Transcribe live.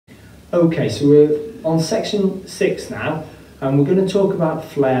Okay, so we're on section 6 now, and we're going to talk about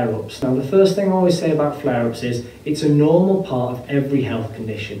flare-ups. Now, the first thing I always say about flare-ups is it's a normal part of every health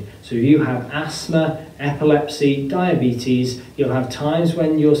condition. So if you have asthma, epilepsy, diabetes, you'll have times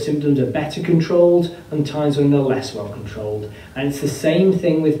when your symptoms are better controlled and times when they're less well controlled. And it's the same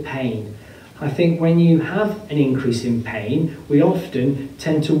thing with pain. I think when you have an increase in pain, we often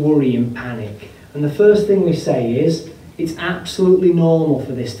tend to worry and panic. And the first thing we say is, it's absolutely normal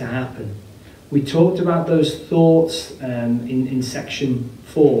for this to happen. We talked about those thoughts in section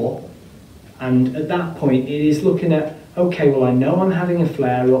 4, and at that point it is looking at, okay, well, I know I'm having a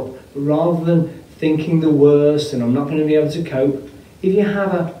flare-up, but rather than thinking the worst and I'm not going to be able to cope, if you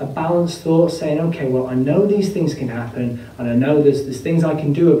have a balanced thought saying, okay, well, I know these things can happen and I know there's things I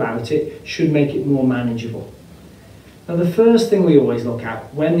can do about it, should make it more manageable. Now, the first thing we always look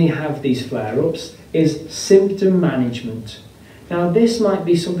at when you have these flare-ups is symptom management. Now, this might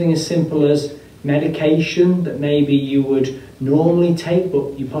be something as simple as medication that maybe you would normally take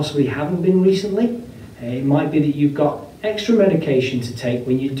but you possibly haven't been recently. It might be that you've got extra medication to take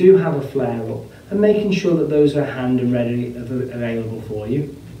when you do have a flare-up, and making sure that those are hand and readily available for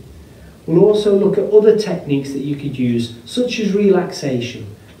you. We'll also look at other techniques that you could use, such as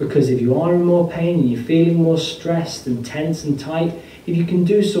relaxation, because if you are in more pain and you're feeling more stressed and tense and tight, if you can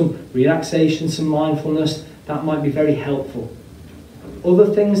do some relaxation, some mindfulness, that might be very helpful.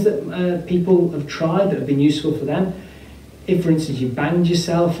 Other things that people have tried that have been useful for them, if for instance you banged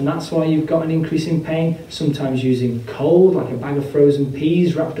yourself and that's why you've got an increase in pain, sometimes using cold, like a bag of frozen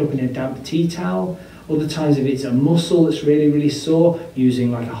peas wrapped up in a damp tea towel. Other times if it's a muscle that's really sore,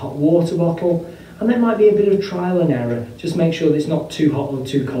 using like a hot water bottle. And that might be a bit of trial and error. Just make sure that it's not too hot or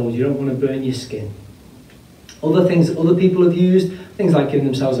too cold. You don't want to burn your skin. Other things that other people have used, things like giving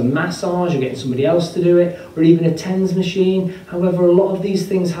themselves a massage or getting somebody else to do it, or even a TENS machine. However, a lot of these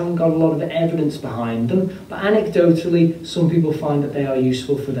things haven't got a lot of evidence behind them, but anecdotally, some people find that they are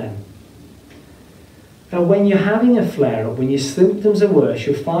useful for them. Now, when you're having a flare-up, when your symptoms are worse,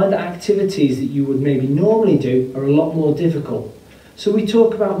 you'll find that activities that you would maybe normally do are a lot more difficult. So we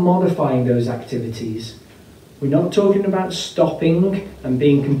talk about modifying those activities. We're not talking about stopping and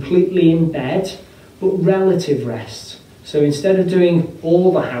being completely in bed, but relative rest. So instead of doing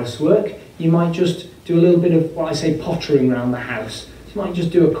all the housework, you might just do a little bit of what I say pottering around the house. So you might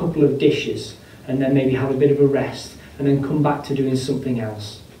just do a couple of dishes and then maybe have a bit of a rest and then come back to doing something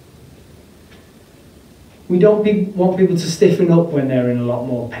else. We don't want people to stiffen up when they're in a lot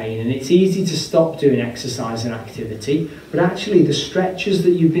more pain, and it's easy to stop doing exercise and activity, but actually the stretches that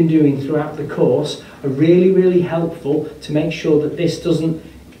you've been doing throughout the course are really helpful to make sure that this doesn't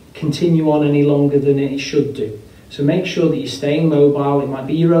continue on any longer than it should do. So make sure that you're staying mobile. It might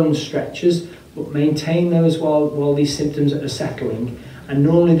be your own stretches, but maintain those while these symptoms are settling. And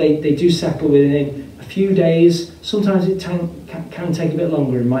normally they do settle within a few days. Sometimes it can take a bit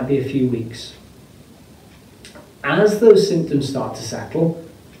longer. It might be a few weeks. As those symptoms start to settle,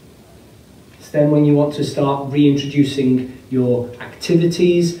 it's then when you want to start reintroducing your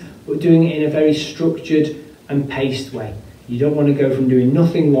activities, but doing it in a very structured and paced way. You don't want to go from doing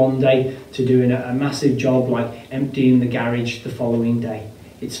nothing one day to doing a massive job like emptying the garage the following day.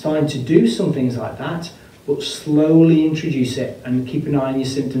 It's fine to do some things like that, but slowly introduce it and keep an eye on your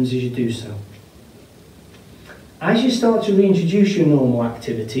symptoms as you do so. As you start to reintroduce your normal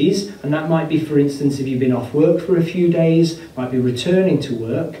activities, and that might be, for instance, if you've been off work for a few days, might be returning to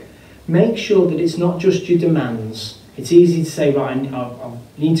work, make sure that it's not just your demands. It's easy to say, right, I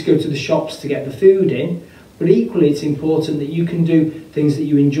need to go to the shops to get the food in, but equally it's important that you can do things that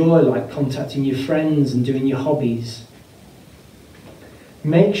you enjoy, like contacting your friends and doing your hobbies.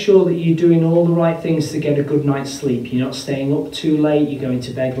 Make sure that you're doing all the right things to get a good night's sleep. You're not staying up too late, you're going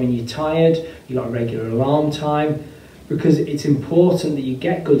to bed when you're tired, you've got a regular alarm time, because it's important that you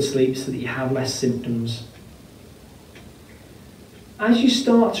get good sleep so that you have less symptoms. As you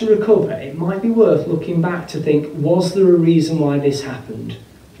start to recover, it might be worth looking back to think, was there a reason why this happened?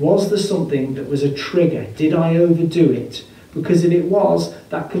 Was there something that was a trigger? Did I overdo it? Because if it was,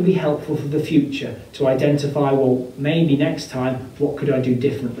 that could be helpful for the future to identify, well, maybe next time, what could I do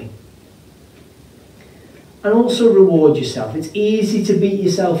differently? And also reward yourself. It's easy to beat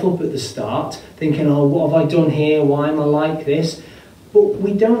yourself up at the start, thinking, oh, what have I done here? Why am I like this? But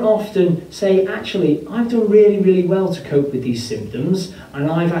we don't often say, actually, I've done really well to cope with these symptoms,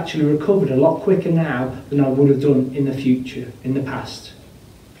 and I've actually recovered a lot quicker now than I would have done in the future, in the past.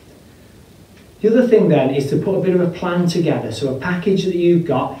 The other thing then is to put a bit of a plan together. So a package that you've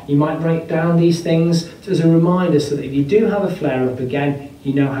got, you might break down these things as a reminder so that if you do have a flare-up again,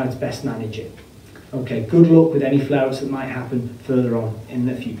 you know how to best manage it. Okay, good luck with any flare-ups that might happen further on in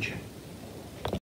the future.